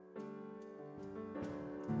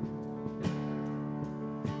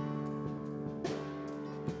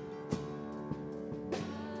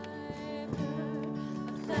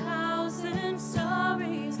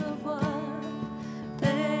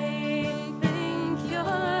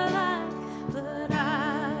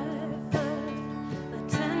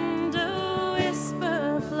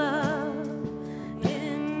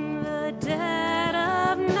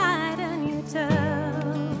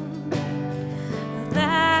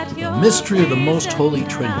Mystery of the Most Holy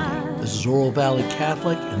Trinity. This is Oro Valley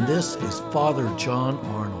Catholic, and this is Father John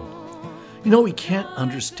Arnold. You know, we can't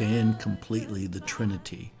understand completely the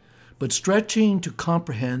Trinity, but stretching to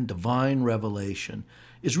comprehend divine revelation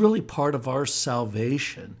is really part of our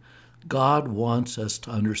salvation. God wants us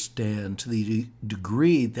to understand to the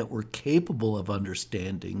degree that we're capable of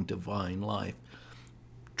understanding divine life.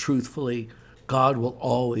 Truthfully, God will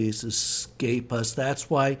always escape us. That's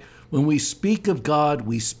why when we speak of God,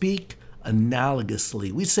 we speak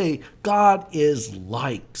analogously. We say God is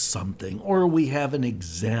like something, or we have an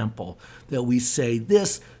example that we say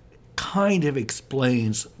this kind of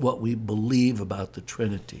explains what we believe about the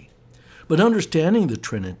Trinity. But understanding the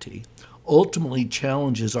Trinity ultimately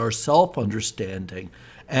challenges our self-understanding.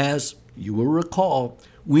 As you will recall,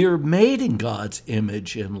 we are made in God's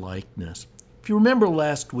image and likeness. If you remember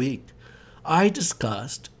last week, I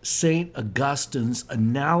discussed St. Augustine's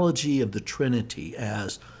analogy of the Trinity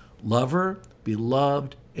as lover,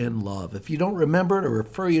 beloved, and love. If you don't remember it, I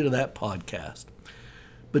refer you to that podcast.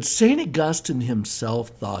 But St. Augustine himself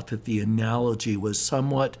thought that the analogy was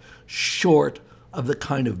somewhat short of the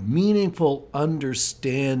kind of meaningful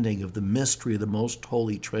understanding of the mystery of the Most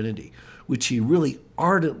Holy Trinity, which he really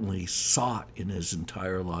ardently sought in his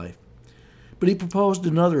entire life. But he proposed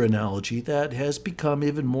another analogy that has become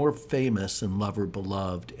even more famous in Lover,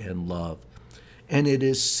 Beloved, and Love. And it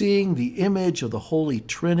is seeing the image of the Holy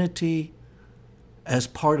Trinity as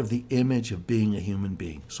part of the image of being a human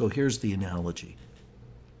being. So here's the analogy.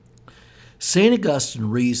 St. Augustine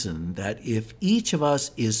reasoned that if each of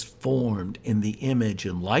us is formed in the image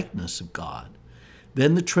and likeness of God,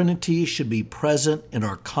 then the Trinity should be present in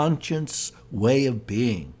our conscious way of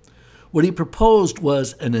being. What he proposed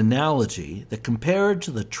was an analogy that compared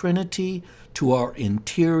to the Trinity to our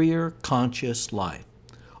interior conscious life,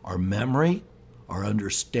 our memory, our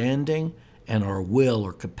understanding, and our will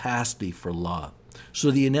or capacity for love.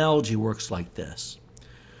 So the analogy works like this.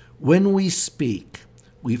 When we speak,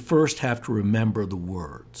 we first have to remember the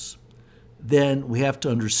words. Then we have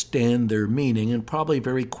to understand their meaning and probably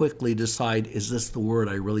very quickly decide, is this the word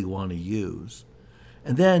I really want to use?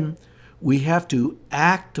 And then we have to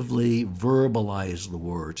actively verbalize the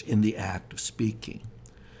words in the act of speaking.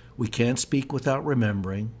 We can't speak without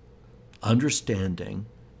remembering, understanding,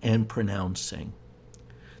 and pronouncing.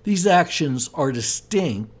 These actions are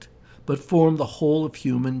distinct, but form the whole of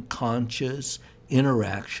human conscious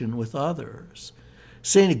interaction with others.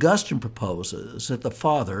 St. Augustine proposes that the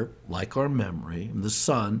Father, like our memory, and the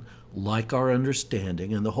Son, like our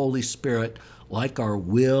understanding, and the Holy Spirit, like our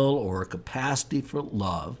will or capacity for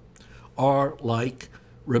love, are like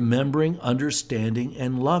remembering, understanding,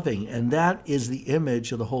 and loving. And that is the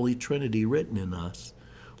image of the Holy Trinity written in us.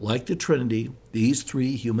 Like the Trinity, these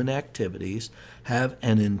three human activities have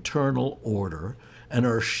an internal order and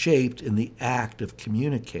are shaped in the act of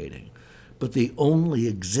communicating. But they only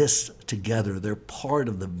exist together. They're part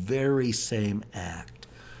of the very same act.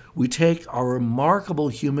 We take our remarkable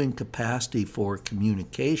human capacity for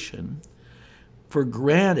communication for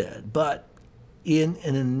granted, but in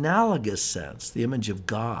an analogous sense, the image of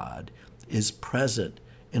God is present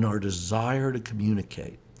in our desire to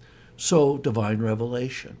communicate. So, divine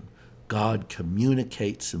revelation. God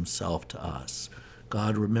communicates himself to us.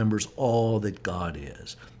 God remembers all that God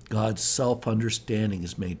is. God's self-understanding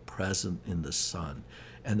is made present in the Son.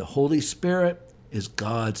 And the Holy Spirit is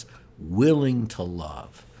God's willing to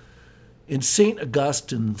love. In St.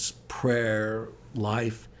 Augustine's prayer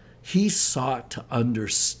life, he sought to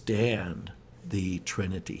understand the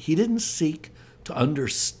Trinity. He didn't seek to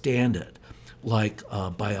understand it like a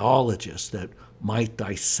biologist that might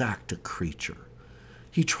dissect a creature.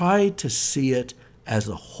 He tried to see it as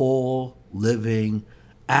a whole, living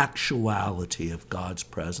actuality of God's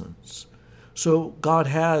presence. So God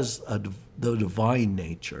has the divine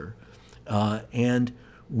nature, and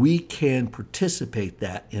we can participate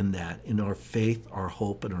in our faith, our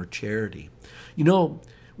hope, and our charity. You know,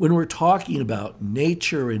 when we're talking about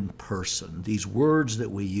nature in person, these words that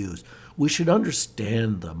we use, we should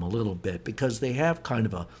understand them a little bit because they have kind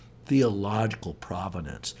of a theological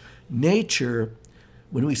provenance. Nature,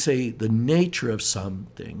 when we say the nature of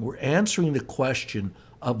something, we're answering the question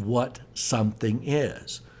of what something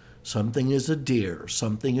is. Something is a deer,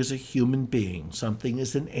 something is a human being, something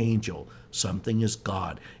is an angel, something is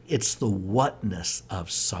God. It's the whatness of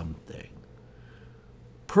something.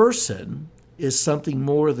 Person is something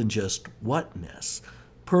more than just whatness.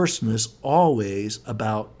 Person is always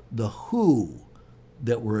about the who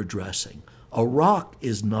that we're addressing. A rock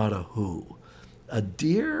is not a who. A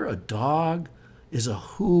deer, a dog, is a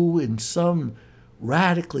who in some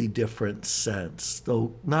radically different sense,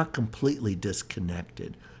 though not completely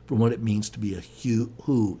disconnected from what it means to be a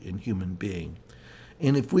who in human being.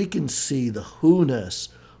 And if we can see the who-ness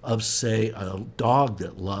of, say, a dog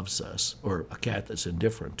that loves us or a cat that's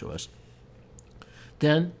indifferent to us,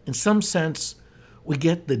 then in some sense we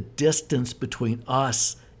get the distance between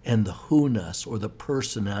us and the who-ness or the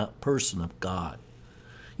person of God.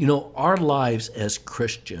 You know, our lives as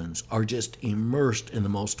Christians are just immersed in the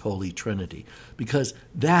most holy Trinity because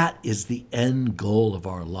that is the end goal of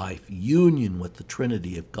our life, union with the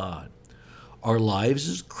Trinity of God. Our lives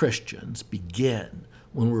as Christians begin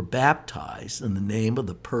when we're baptized in the name of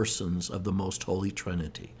the persons of the most holy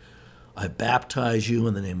Trinity. I baptize you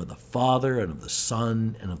in the name of the Father and of the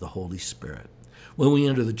Son and of the Holy Spirit. When we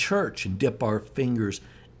enter the church and dip our fingers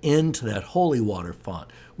into that holy water font,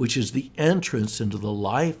 which is the entrance into the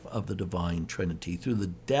life of the divine Trinity through the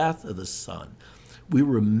death of the Son, we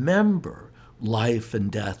remember life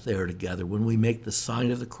and death there together when we make the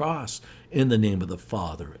sign of the cross in the name of the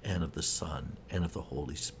Father and of the Son and of the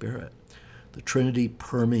Holy Spirit. The Trinity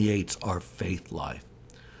permeates our faith life.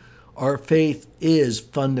 Our faith is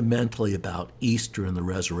fundamentally about Easter and the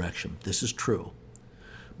resurrection. This is true.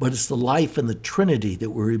 But it's the life in the Trinity that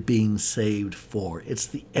we're being saved for. It's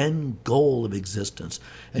the end goal of existence.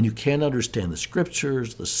 And you can't understand the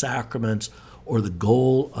scriptures, the sacraments, or the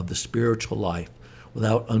goal of the spiritual life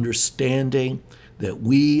without understanding that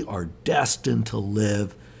we are destined to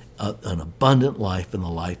live an abundant life in the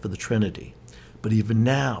life of the Trinity. But even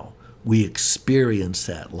now, we experience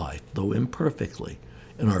that life, though imperfectly,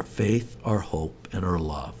 in our faith, our hope, and our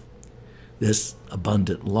love. This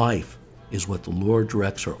abundant life is what the Lord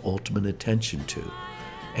directs our ultimate attention to.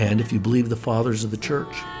 And if you believe the fathers of the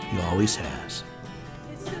church, he always has.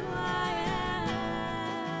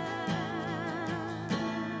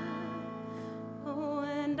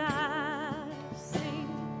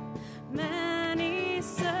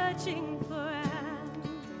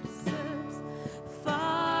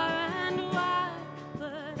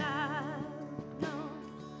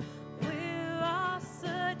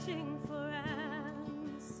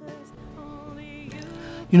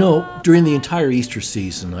 You know, during the entire Easter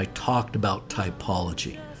season, I talked about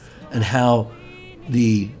typology and how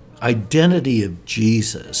the identity of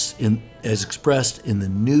Jesus, as expressed in the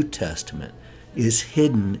New Testament, is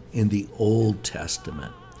hidden in the Old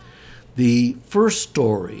Testament. The first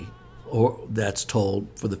story that's told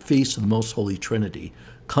for the Feast of the Most Holy Trinity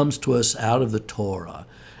comes to us out of the Torah,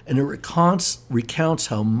 and it recounts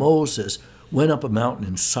how Moses went up a mountain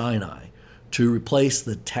in Sinai to replace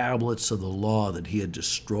the tablets of the law that he had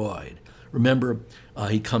destroyed. Remember,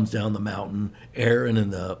 he comes down the mountain. Aaron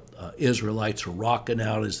and the Israelites are rocking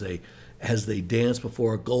out as they dance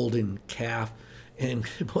before a golden calf. And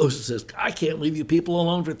Moses says, I can't leave you people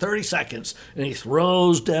alone for 30 seconds. And he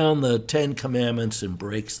throws down the 10 commandments and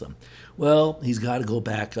breaks them. Well, he's got to go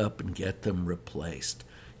back up and get them replaced.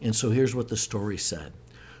 And so here's what the story said.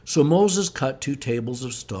 So Moses cut 2 tables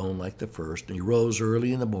of stone like the first, and he rose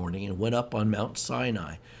early in the morning and went up on Mount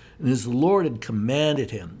Sinai. And as the Lord had commanded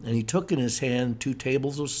him, and he took in his hand 2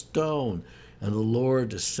 tables of stone, and the Lord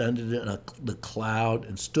descended in the cloud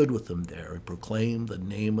and stood with them there and proclaimed the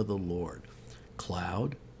name of the Lord.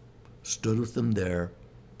 Cloud stood with them there,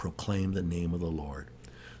 proclaimed the name of the Lord.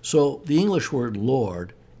 So the English word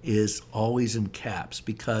Lord is always in caps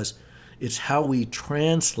because it's how we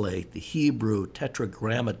translate the Hebrew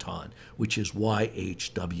tetragrammaton, which is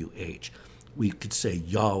YHWH. We could say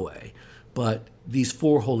Yahweh, but these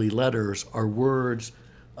 4 holy letters are words,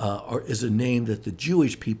 is a name that the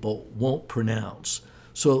Jewish people won't pronounce.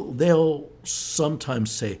 So they'll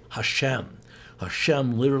sometimes say Hashem.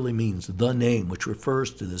 Hashem literally means the name, which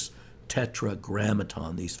refers to this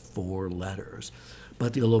tetragrammaton, these 4 letters.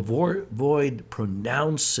 But they'll avoid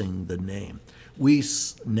pronouncing the name. We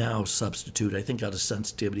now substitute, I think out of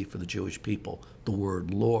sensitivity for the Jewish people, the word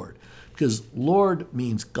Lord, because Lord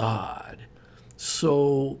means God.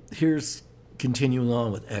 So here's continuing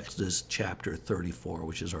on with Exodus chapter 34,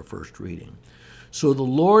 which is our first reading. So the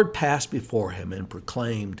Lord passed before him and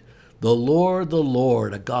proclaimed, the Lord,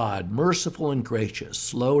 a God, merciful and gracious,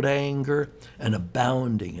 slow to anger, and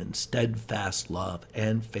abounding in steadfast love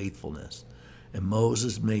and faithfulness. And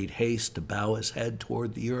Moses made haste to bow his head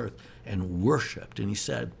toward the earth and worshipped. And he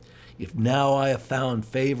said, if now I have found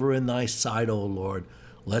favor in thy sight, O Lord,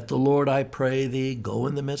 let the Lord, I pray thee, go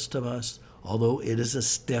in the midst of us, although it is a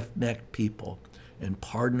stiff-necked people, and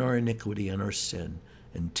pardon our iniquity and our sin,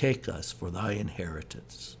 and take us for thy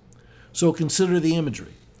inheritance. So consider the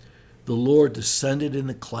imagery. The Lord descended in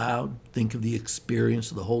the cloud. Think of the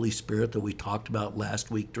experience of the Holy Spirit that we talked about last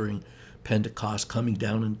week during Pentecost coming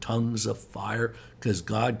down in tongues of fire, because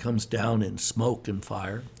God comes down in smoke and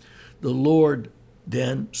fire. The Lord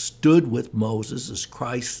then stood with Moses as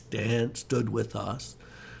Christ stood with us.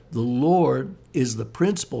 The Lord is the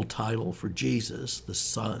principal title for Jesus, the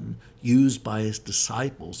Son, used by his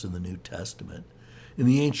disciples in the New Testament. In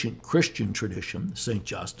the ancient Christian tradition, St.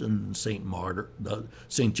 Justin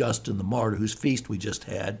the Martyr, whose feast we just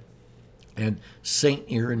had, and St.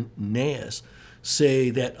 Irenaeus say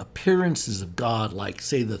that appearances of God, like,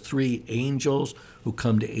 say, the three angels who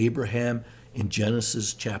come to Abraham in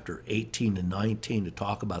Genesis chapter 18 and 19 to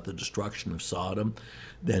talk about the destruction of Sodom,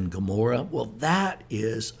 then Gomorrah, well, that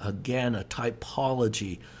is, again, a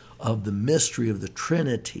typology of the mystery of the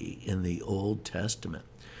Trinity in the Old Testament.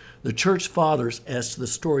 The church fathers, as to the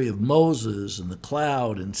story of Moses and the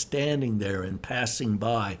cloud and standing there and passing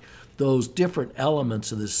by, those different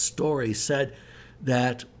elements of this story, said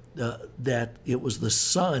that it was the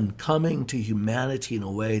Son coming to humanity in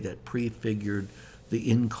a way that prefigured the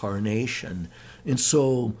incarnation. And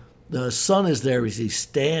so the Son is there as he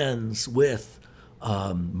stands with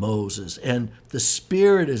Moses, and the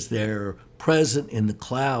Spirit is there present in the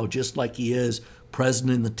cloud, just like he is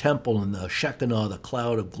present in the temple in the Shekinah, the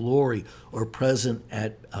cloud of glory, or present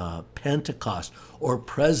at Pentecost, or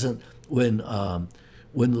present when the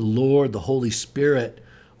Lord, the Holy Spirit,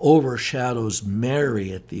 overshadows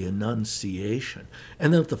Mary at the Annunciation.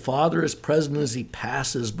 And then the Father is present as he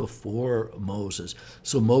passes before Moses.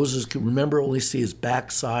 So Moses can, remember, only see his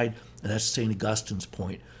backside, and that's St. Augustine's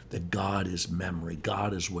point, that God is memory.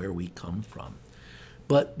 God is where we come from.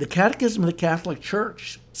 But the Catechism of the Catholic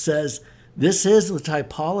Church says this is the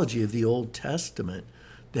typology of the Old Testament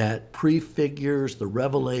that prefigures the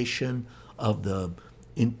revelation of the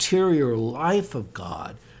interior life of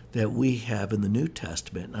God that we have in the New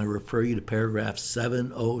Testament. And I refer you to paragraph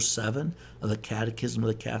 707 of the Catechism of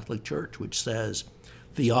the Catholic Church, which says,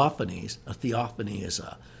 theophanies, a theophany is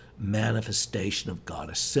a manifestation of God.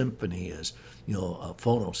 A symphony is, a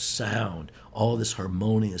phono, sound, all this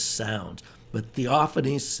harmonious sounds. But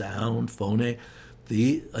theophanies, sound, phone,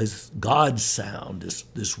 is God's sound,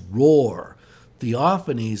 this roar.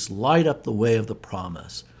 Theophanies light up the way of the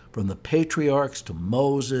promise, from the patriarchs to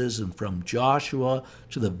Moses, and from Joshua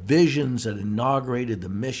to the visions that inaugurated the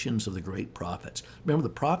missions of the great prophets. Remember, the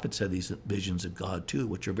prophets had these visions of God too,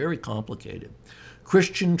 which are very complicated.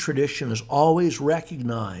 Christian tradition has always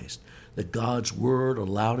recognized that God's word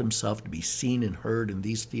allowed himself to be seen and heard in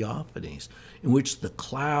these theophanies, in which the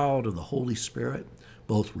cloud of the Holy Spirit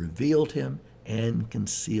both revealed him and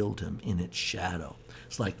concealed him in its shadow.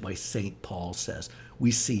 It's like my St. Paul says,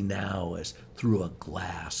 we see now as through a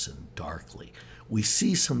glass and darkly. We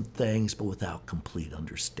see some things, but without complete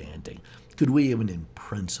understanding. Could we even in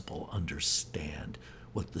principle understand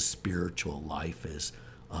what the spiritual life is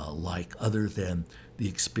like, other than the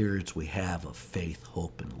experience we have of faith,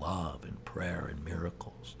 hope, and love, and prayer and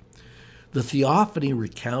miracles? The theophany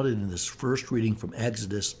recounted in this first reading from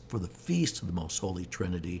Exodus for the Feast of the Most Holy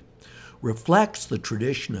Trinity reflects the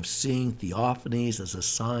tradition of seeing theophanies as a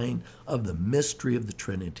sign of the mystery of the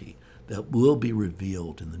Trinity that will be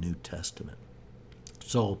revealed in the New Testament.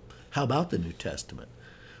 So, how about the New Testament?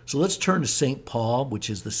 So let's turn to St. Paul,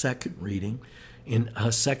 which is the second reading, in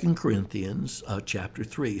 2 Corinthians chapter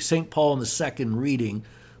 3. St. Paul in the second reading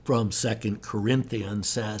from 2 Corinthians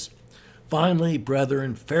says, "Finally,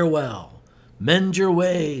 brethren, farewell. Mend your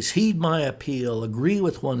ways, heed my appeal, agree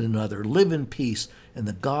with one another, live in peace, and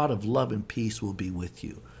the God of love and peace will be with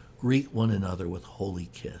you. Greet one another with a holy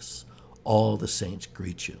kiss. All the saints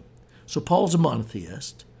greet you." So Paul's a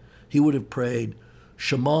monotheist. He would have prayed,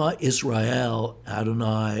 Shema Israel,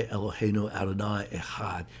 Adonai Eloheinu Adonai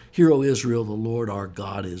Echad. Hear, O Israel, the Lord our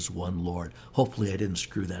God is one Lord. Hopefully I didn't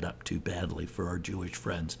screw that up too badly for our Jewish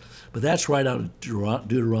friends. But that's right out of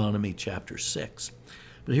Deuteronomy chapter 6.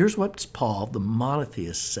 But here's what Paul, the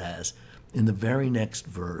monotheist, says in the very next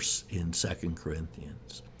verse in 2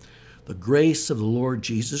 Corinthians. "The grace of the Lord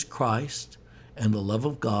Jesus Christ and the love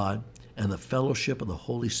of God and the fellowship of the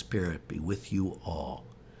Holy Spirit be with you all."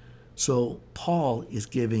 So Paul is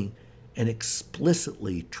giving an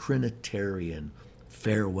explicitly Trinitarian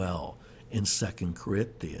farewell in 2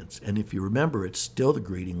 Corinthians. And if you remember, it's still the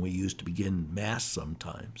greeting we use to begin Mass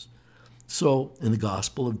sometimes. So in the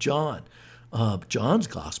Gospel of John, John's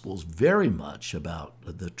Gospel is very much about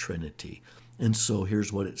the Trinity. And so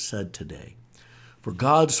here's what it said today. "For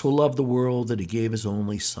God so loved the world that he gave his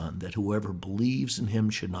only Son, that whoever believes in him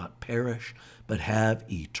should not perish, but have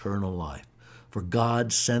eternal life. For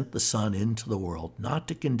God sent the Son into the world, not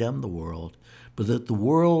to condemn the world, but that the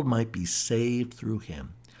world might be saved through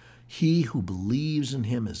him. He who believes in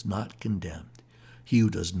him is not condemned. He who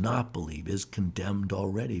does not believe is condemned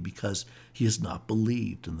already because he has not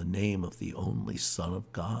believed in the name of the only Son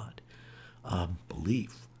of God.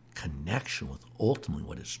 Belief, connection with ultimately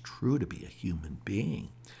what is true to be a human being.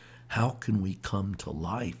 How can we come to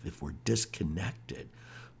life if we're disconnected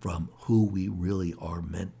from who we really are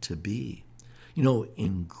meant to be? You know,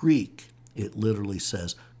 in Greek, it literally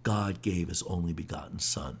says, God gave his only begotten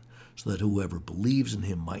Son, so that whoever believes in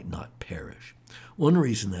him might not perish. One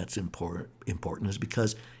reason that's important is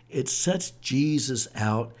because it sets Jesus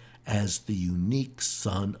out as the unique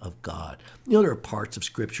Son of God. You know, there are parts of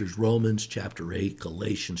Scriptures, Romans chapter 8,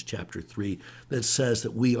 Galatians chapter 3, that says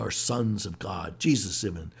that we are sons of God. Jesus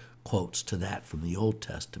even quotes to that from the Old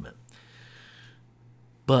Testament.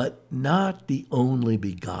 But not the only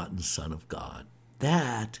begotten Son of God.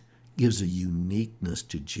 That gives a uniqueness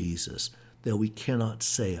to Jesus that we cannot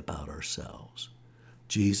say about ourselves.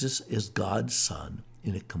 Jesus is God's Son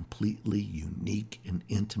in a completely unique and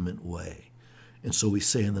intimate way. And so we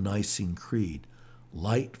say in the Nicene Creed,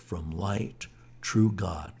 light from light, true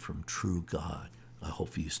God from true God. I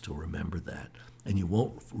hope you still remember that. And you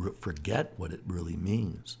won't forget what it really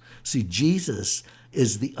means. See, Jesus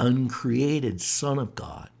is the uncreated Son of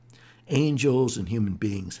God. Angels and human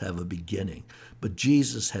beings have a beginning, but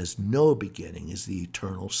Jesus has no beginning as the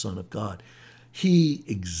eternal Son of God. He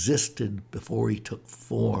existed before he took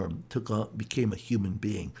form, became a human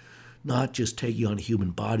being, not just taking on a human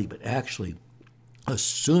body, but actually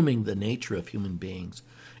assuming the nature of human beings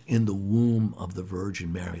in the womb of the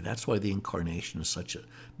Virgin Mary. That's why the incarnation is such a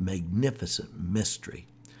magnificent mystery.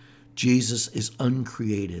 Jesus is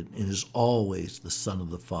uncreated and is always the Son of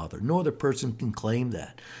the Father. No other person can claim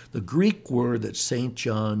that. The Greek word that St.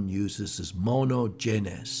 John uses is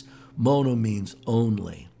monogenes. Mono means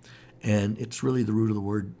only, and it's really the root of the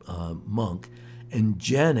word monk. And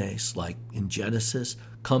genes, like in Genesis,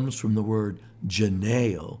 comes from the word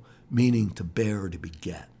geneo, meaning to bear, to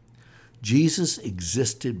beget. Jesus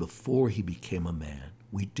existed before he became a man.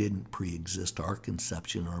 We didn't pre-exist our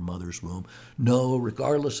conception in our mother's womb. No,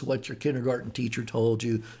 regardless of what your kindergarten teacher told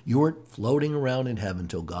you, you weren't floating around in heaven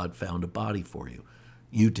until God found a body for you.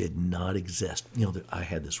 You did not exist. You know, I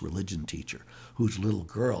had this religion teacher whose little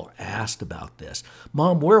girl asked about this.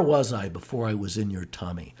 Mom, where was I before I was in your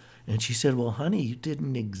tummy? And she said, well, honey, you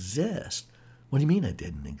didn't exist. What do you mean I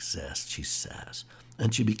didn't exist? She says.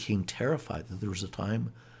 And she became terrified that there was a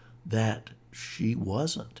time that she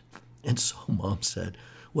wasn't. And so Mom said,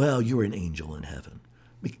 well, you're an angel in heaven,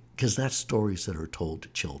 because that's stories that are told to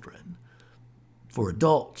children. For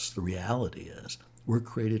adults, the reality is we're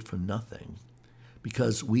created from nothing,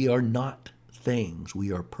 because we are not things,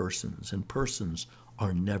 we are persons, and persons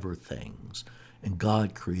are never things. And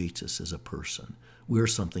God creates us as a person. We're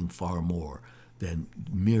something far more than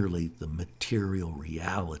merely the material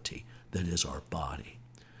reality that is our body.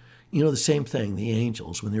 You know, the same thing, the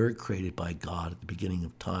angels, when they were created by God at the beginning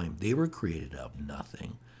of time, they were created out of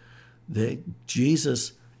nothing.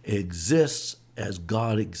 Jesus exists as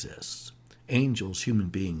God exists. Angels, human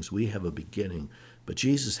beings, we have a beginning, but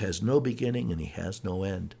Jesus has no beginning and he has no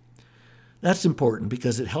end. That's important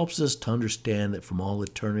because it helps us to understand that from all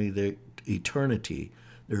eternity,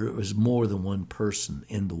 there is more than one person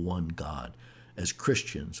in the one God. As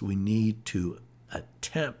Christians, we need to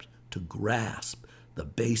attempt to grasp the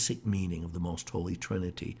basic meaning of the Most Holy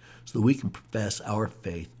Trinity so that we can profess our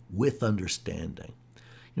faith with understanding.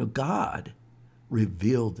 You know, God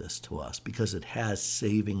revealed this to us because it has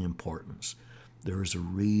saving importance. There is a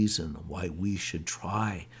reason why we should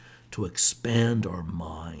try to expand our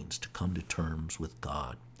minds to come to terms with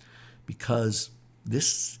God, because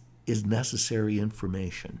this is necessary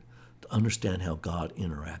information to understand how God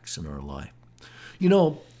interacts in our life. You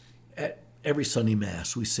know, at every Sunday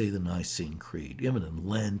Mass, we say the Nicene Creed. Even in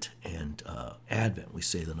Lent and Advent, we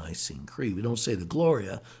say the Nicene Creed. We don't say the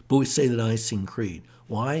Gloria, but we say the Nicene Creed.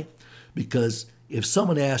 Why? Because if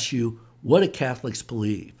someone asks you, what do Catholics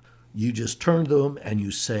believe? You just turn to them and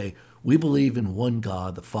you say, we believe in one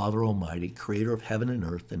God, the Father Almighty, creator of heaven and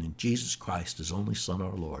earth, and in Jesus Christ, his only Son,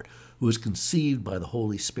 our Lord, who was conceived by the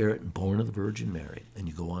Holy Spirit and born of the Virgin Mary. And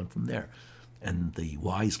you go on from there. And the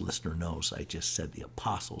wise listener knows I just said the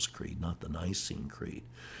Apostles' Creed, not the Nicene Creed.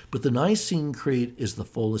 But the Nicene Creed is the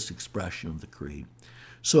fullest expression of the creed.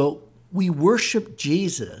 So we worship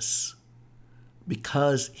Jesus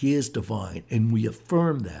because he is divine, and we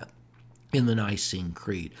affirm that in the Nicene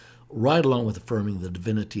Creed, right along with affirming the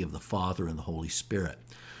divinity of the Father and the Holy Spirit.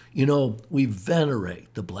 You know, we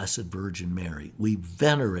venerate the Blessed Virgin Mary. We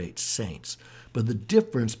venerate saints. But the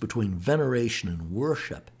difference between veneration and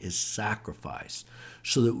worship is sacrifice.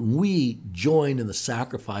 So that when we join in the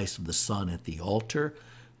sacrifice of the Son at the altar,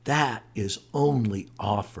 that is only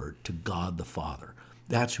offered to God the Father.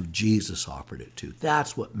 That's who Jesus offered it to.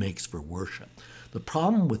 That's what makes for worship. The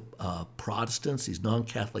problem with Protestants, these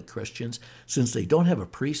non-Catholic Christians, since they don't have a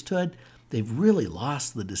priesthood, they've really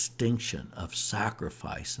lost the distinction of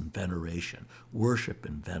sacrifice and veneration, worship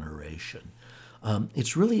and veneration.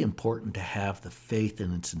 It's really important to have the faith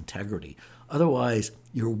in its integrity. Otherwise,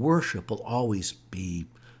 your worship will always be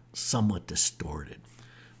somewhat distorted.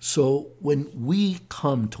 So when we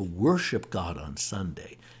come to worship God on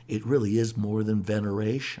Sunday, it really is more than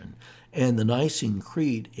veneration. And the Nicene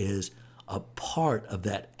Creed is a part of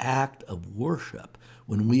that act of worship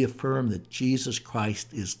when we affirm that Jesus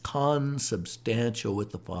Christ is consubstantial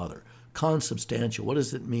with the Father. Consubstantial, what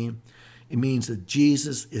does it mean? It means that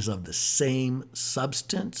Jesus is of the same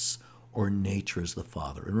substance or nature as the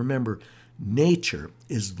Father. And remember, nature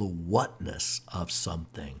is the whatness of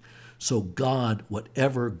something. So God,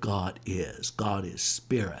 whatever God is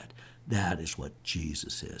spirit. That is what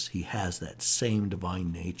Jesus is. He has that same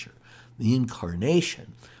divine nature. The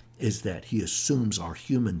incarnation is that he assumes our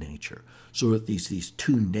human nature. So with these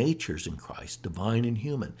two natures in Christ, divine and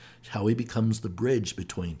human, it's how he becomes the bridge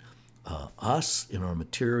between us in our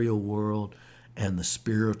material world and the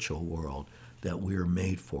spiritual world that we are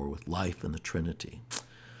made for with life in the Trinity.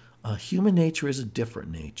 Human nature is a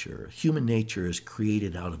different nature. Human nature is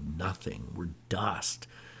created out of nothing. We're dust.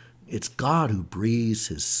 It's God who breathes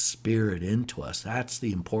his spirit into us. That's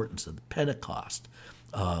the importance of the Pentecost,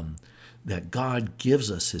 that God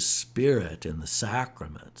gives us his spirit in the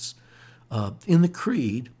sacraments. In the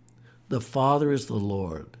Creed, the Father is the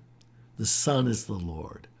Lord, the Son is the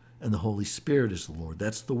Lord, and the Holy Spirit is the Lord.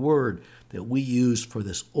 That's the word that we use for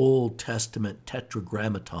this Old Testament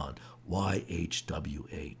tetragrammaton,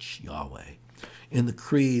 YHWH, Yahweh. In the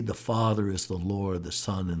Creed, the Father is the Lord, the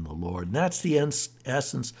Son, and the Lord. And that's the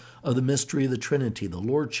essence of the mystery of the Trinity, the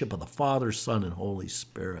Lordship of the Father, Son, and Holy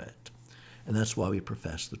Spirit. And that's why we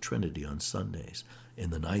profess the Trinity on Sundays in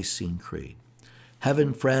the Nicene Creed.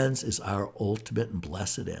 Heaven, friends, is our ultimate and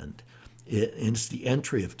blessed end. It's the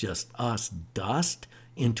entry of just us, dust,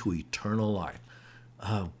 into eternal life.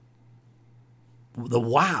 The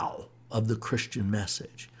wow of the Christian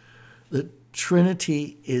message. The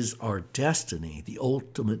Trinity is our destiny, the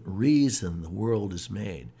ultimate reason the world is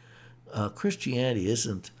made. Christianity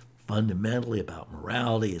isn't fundamentally about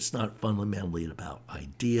morality. It's not fundamentally about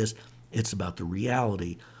ideas. It's about the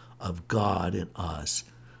reality of God and us,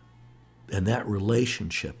 and that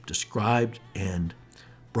relationship described and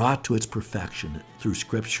brought to its perfection through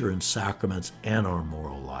Scripture and sacraments and our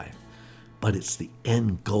moral life. But it's the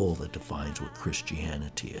end goal that defines what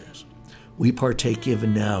Christianity is. We partake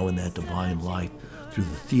even now in that divine life through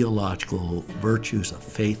the theological virtues of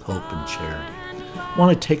faith, hope, and charity. I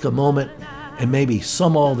want to take a moment and maybe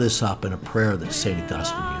sum all this up in a prayer that St.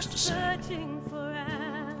 Augustine used to say.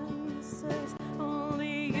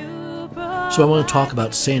 So I want to talk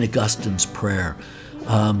about St. Augustine's prayer.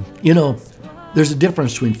 There's a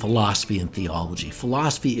difference between philosophy and theology.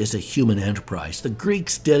 Philosophy is a human enterprise. The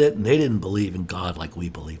Greeks did it, and they didn't believe in God like we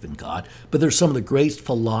believe in God. But they're some of the greatest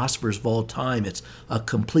philosophers of all time. It's a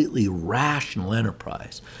completely rational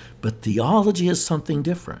enterprise. But theology is something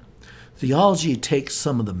different. Theology takes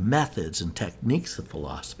some of the methods and techniques of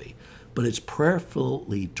philosophy, but it's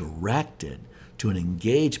prayerfully directed to an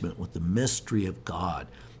engagement with the mystery of God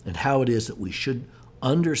and how it is that we should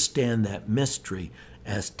understand that mystery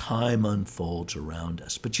as time unfolds around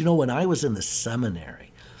us. But when I was in the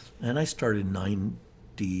seminary, and I started in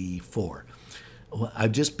 94,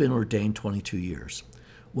 I've just been ordained 22 years.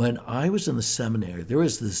 When I was in the seminary, there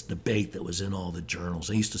was this debate that was in all the journals.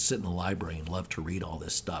 I used to sit in the library and love to read all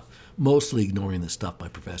this stuff, mostly ignoring the stuff my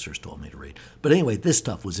professors told me to read. But anyway, this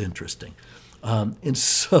stuff was interesting. And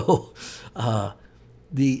so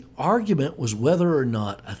the argument was whether or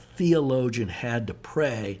not a theologian had to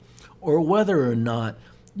pray or whether or not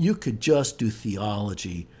you could just do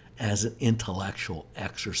theology as an intellectual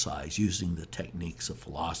exercise using the techniques of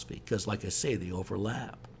philosophy, because, like I say, they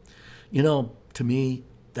overlap. To me,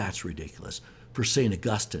 that's ridiculous. For St.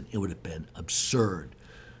 Augustine, it would have been absurd.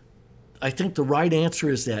 I think the right answer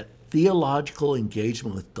is that theological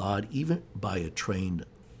engagement with God, even by a trained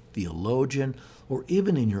theologian, or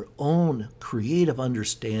even in your own creative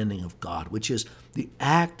understanding of God, which is the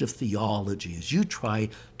act of theology, as you try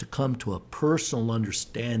to come to a personal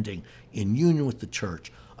understanding in union with the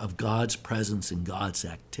church of God's presence and God's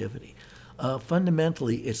activity.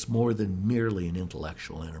 Fundamentally, it's more than merely an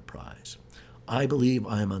intellectual enterprise. I believe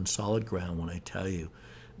I am on solid ground when I tell you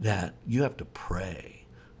that you have to pray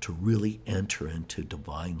to really enter into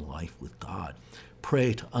divine life with God.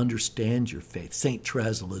 Pray to understand your faith. St.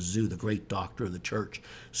 Therese of Lisieux, the great doctor of the church,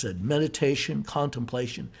 said meditation,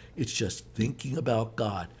 contemplation, it's just thinking about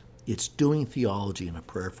God. It's doing theology in a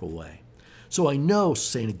prayerful way. So I know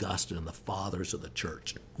St. Augustine and the fathers of the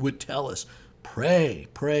church would tell us, pray,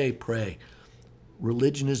 pray, pray.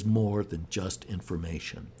 Religion is more than just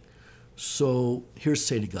information. So here's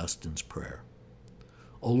St. Augustine's prayer.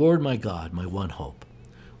 O Lord my God, my one hope,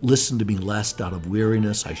 listen to me lest out of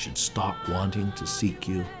weariness I should stop wanting to seek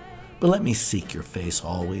you, but let me seek your face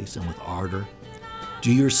always and with ardor.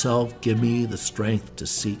 Do yourself give me the strength to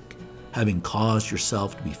seek, having caused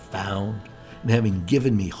yourself to be found, and having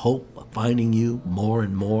given me hope of finding you more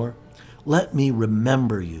and more. Let me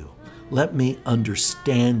remember you. Let me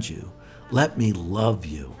understand you. Let me love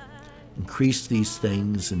you. Increase these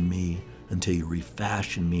things in me until you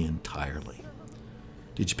refashion me entirely.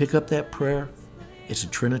 Did you pick up that prayer? It's a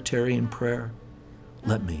Trinitarian prayer.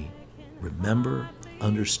 Let me remember,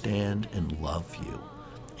 understand, and love you.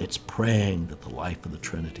 It's praying that the life of the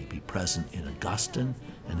Trinity be present in Augustine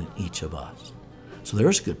and in each of us. So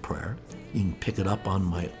there's a good prayer. You can pick it up on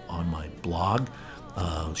my blog,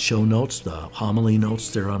 show notes, the homily notes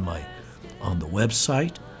there on the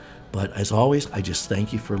website. But as always, I just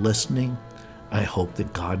thank you for listening. I hope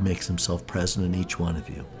that God makes himself present in each one of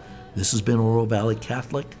you. This has been Oro Valley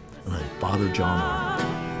Catholic, and I'm Father John Arnold.